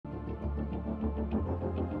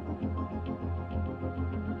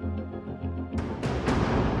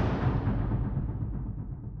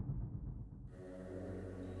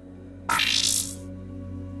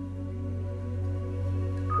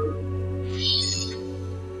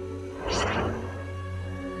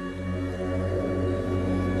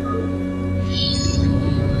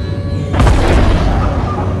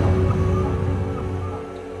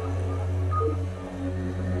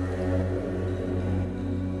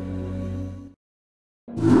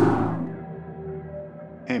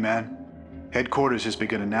Hey man, headquarters has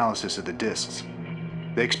begun analysis of the discs.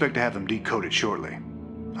 They expect to have them decoded shortly.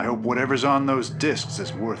 I hope whatever's on those discs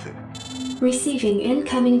is worth it. Receiving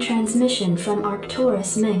incoming transmission from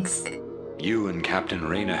Arcturus Minsk. You and Captain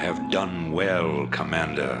Rayner have done well,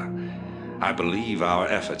 Commander. I believe our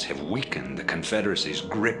efforts have weakened the Confederacy's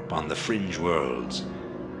grip on the fringe worlds.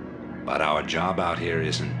 But our job out here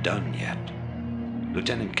isn't done yet.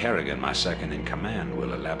 Lieutenant Kerrigan, my second in command,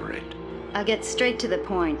 will elaborate. I'll get straight to the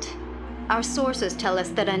point. Our sources tell us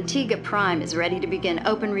that Antigua Prime is ready to begin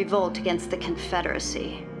open revolt against the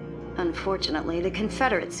Confederacy. Unfortunately, the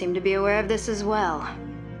Confederates seem to be aware of this as well.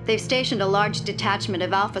 They've stationed a large detachment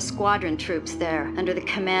of Alpha Squadron troops there, under the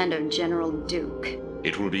command of General Duke.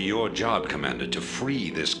 It will be your job, Commander, to free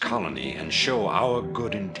this colony and show our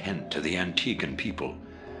good intent to the Antiguan people.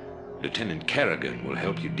 Lieutenant Kerrigan will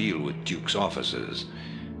help you deal with Duke's officers.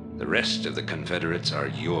 The rest of the Confederates are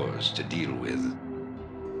yours to deal with.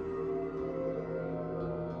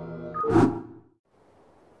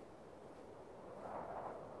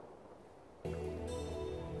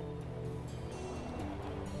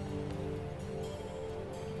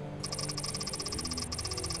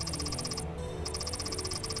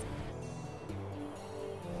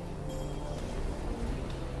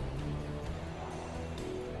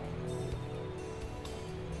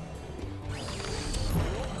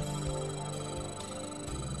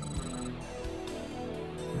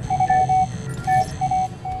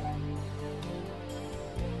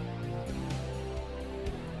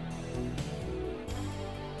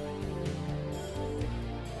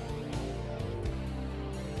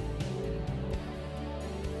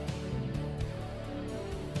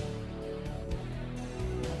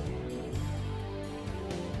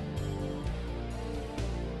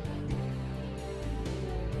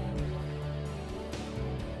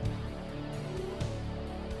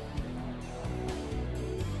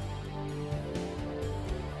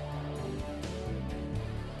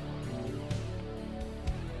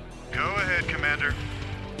 Go ahead, Commander.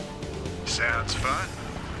 Sounds fun.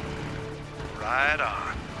 Right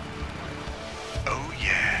on. Oh,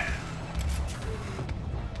 yeah.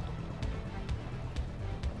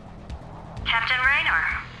 Captain Rayner,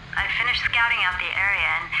 I finished scouting out the area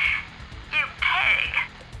and... you pig!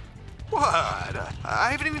 What?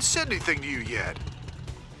 I haven't even said anything to you yet.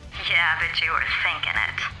 Yeah, but you were thinking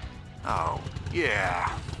it. Oh,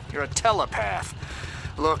 yeah. You're a telepath.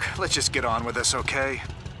 Look, let's just get on with this, okay?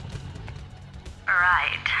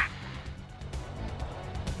 Right.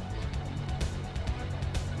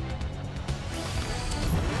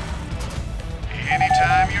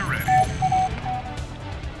 Anytime you're ready.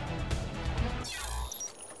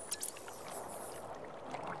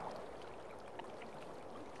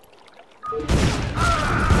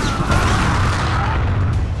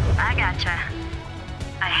 I gotcha.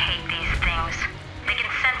 I hate these things. They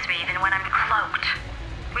can sense me even when I'm cloaked.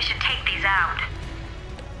 We should take these out.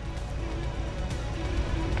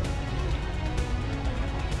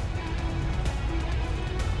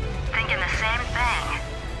 Thinking the same thing.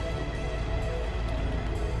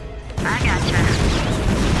 I gotcha.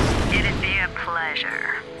 It'd be a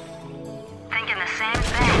pleasure. Thinking the same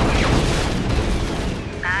thing.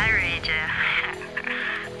 I read you.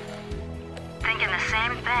 Thinking the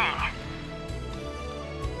same thing.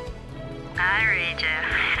 I read you.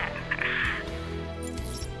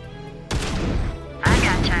 I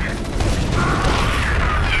gotcha.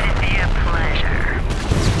 It'd be a pleasure.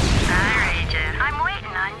 I read you. I'm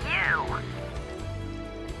waiting on you.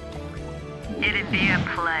 It'd be a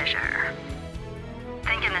pleasure.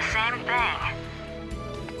 Thinking the same thing.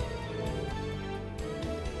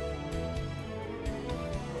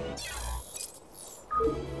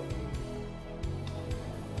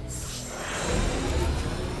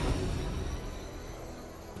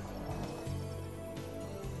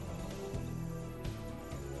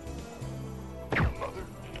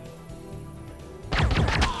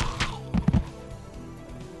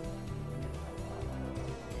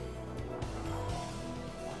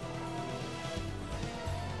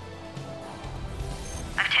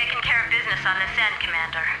 On this end,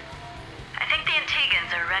 Commander. I think the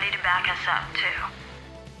Antiguans are ready to back us up, too.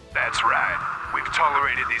 That's right. We've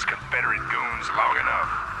tolerated these Confederate goons long enough.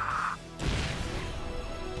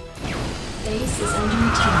 Base is under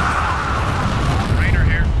attack. Rainer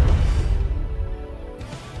here.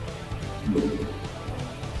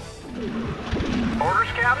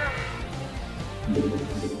 Orders, Captain?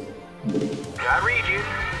 I read you.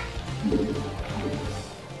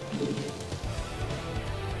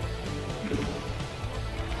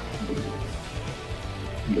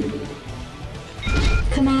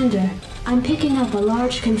 Commander, I'm picking up a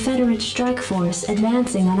large Confederate strike force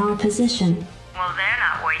advancing on our position. Well, they're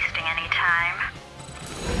not wasting any time.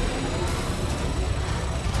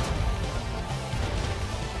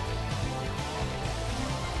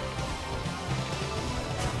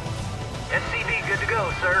 SCV good to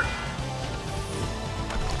go, sir.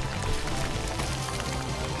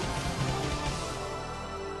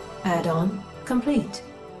 Add-on complete.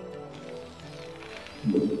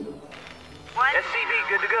 What? SCV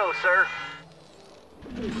good to go, sir.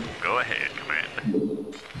 Go ahead, Commander.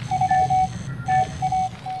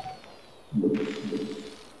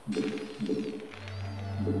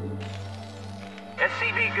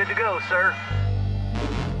 SCV good to go, sir.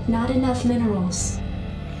 Not enough minerals.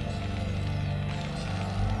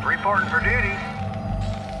 Reporting for duty.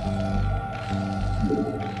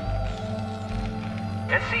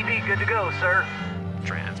 SCV good to go, sir.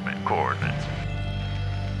 Transmit coordinates.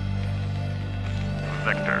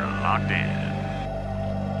 Vector locked in.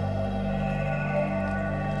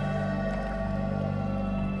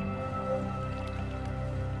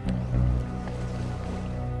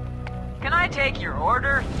 Can I take your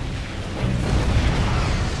order?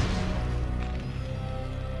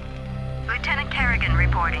 Lieutenant Kerrigan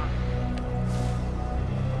reporting.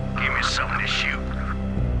 Give me something to shoot.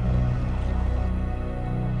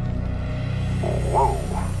 Whoa,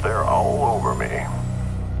 they're all over me.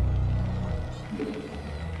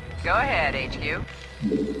 Go ahead, HQ.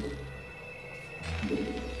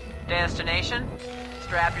 Destination?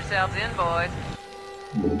 Strap yourselves in, boys.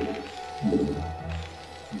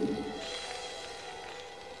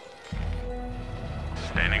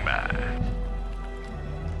 Standing by.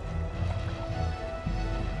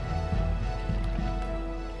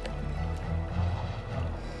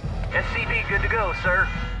 SCV good to go, sir.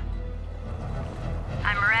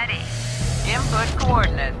 I'm ready. Input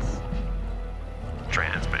coordinates.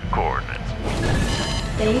 Transmit coordinates.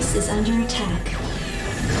 Base is under attack.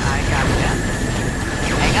 I got that.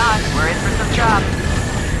 Hang on, we're in for some chop.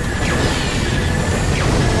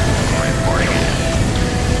 Reporting in.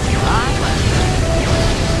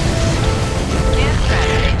 In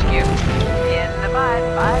transit, HQ. In the pipe.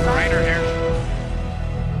 Bye-bye. Raider here.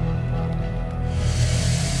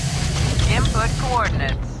 Input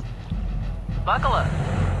coordinates. Buckle up.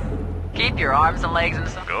 Keep your arms and legs in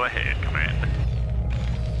some... Go ahead, Commander.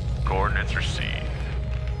 Coordinates received.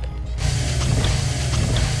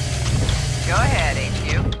 Go ahead,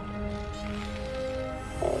 HQ.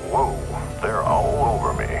 Whoa, they're all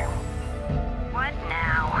over me. What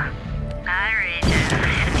now? I read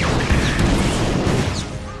you.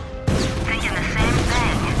 Thinking the same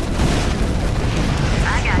thing.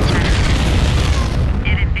 I gotcha.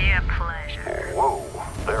 It'd be a pleasure. Whoa,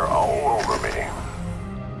 they're all over me.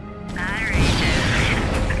 I read you.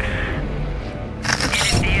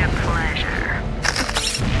 It'd be a pleasure.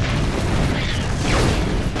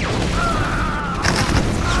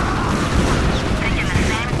 Thinking the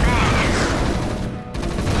same thing.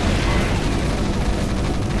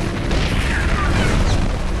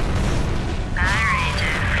 I read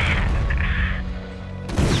you.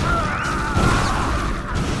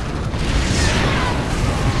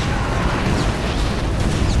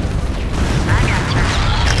 I gotcha.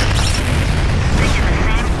 Thinking the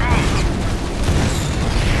same thing.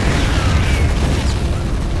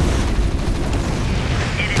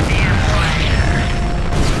 It'd be a pleasure.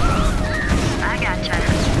 I gotcha.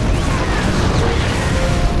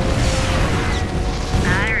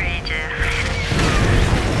 I read you.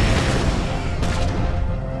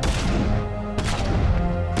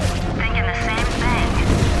 Thinking the same thing.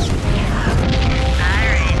 I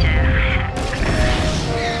read you.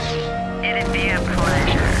 It'd be a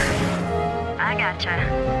pleasure. I gotcha.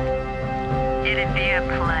 It'd be a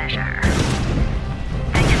pleasure.